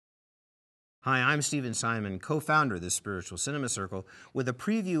Hi, I'm Stephen Simon, co-founder of the Spiritual Cinema Circle, with a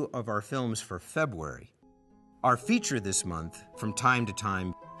preview of our films for February. Our feature this month, From Time to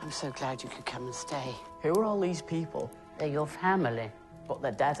Time. I'm so glad you could come and stay. Who are all these people? They're your family. But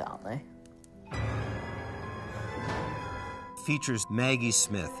they're dead, aren't they? Features Maggie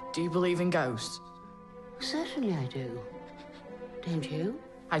Smith. Do you believe in ghosts? Certainly I do. Don't you?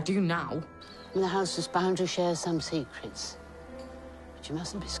 I do now. And the house is bound to share some secrets. But you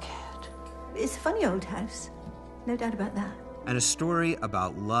mustn't be scared. It's a funny old house. No doubt about that. And a story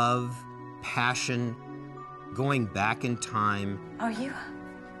about love, passion, going back in time. Are you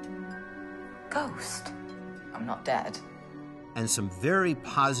a ghost? I'm not dead. And some very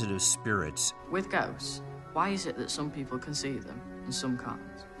positive spirits. With ghosts, why is it that some people can see them and some can't?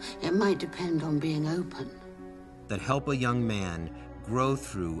 It might depend on being open. That help a young man grow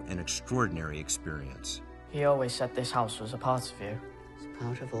through an extraordinary experience. He always said this house was a part of you. It's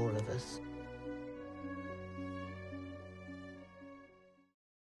part of all of us.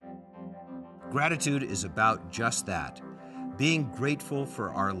 Gratitude is about just that. Being grateful for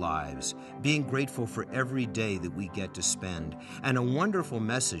our lives, being grateful for every day that we get to spend, and a wonderful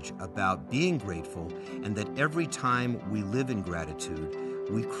message about being grateful and that every time we live in gratitude,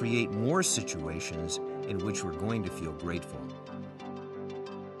 we create more situations in which we're going to feel grateful.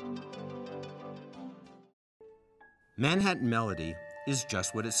 Manhattan Melody is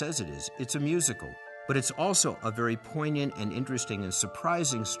just what it says it is. It's a musical. But it's also a very poignant and interesting and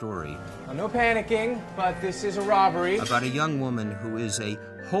surprising story. No panicking, but this is a robbery. About a young woman who is a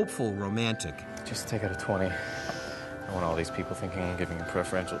hopeful romantic. Just take out a 20. I want all these people thinking I'm giving them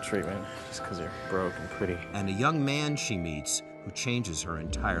preferential treatment just because they're broke and pretty. And a young man she meets who changes her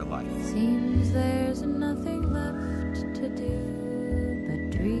entire life. Seems there's nothing left to do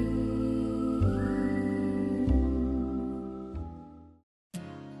but dream.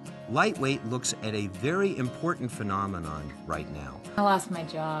 Lightweight looks at a very important phenomenon right now. I lost my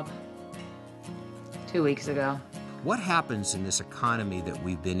job 2 weeks ago. What happens in this economy that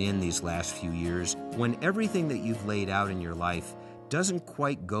we've been in these last few years when everything that you've laid out in your life doesn't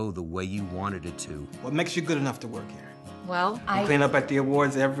quite go the way you wanted it to? What makes you good enough to work here? Well, You clean up at the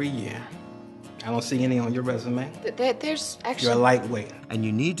awards every year. I don't see any on your resume. There's actually... You're a lightweight. And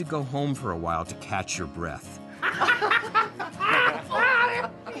you need to go home for a while to catch your breath.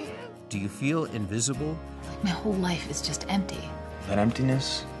 Do you feel invisible? My whole life is just empty. That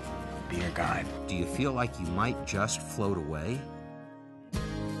emptiness be your guide. Do you feel like you might just float away?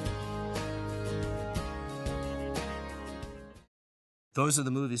 Those are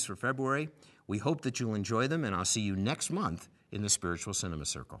the movies for February. We hope that you'll enjoy them, and I'll see you next month in the Spiritual Cinema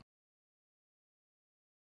Circle.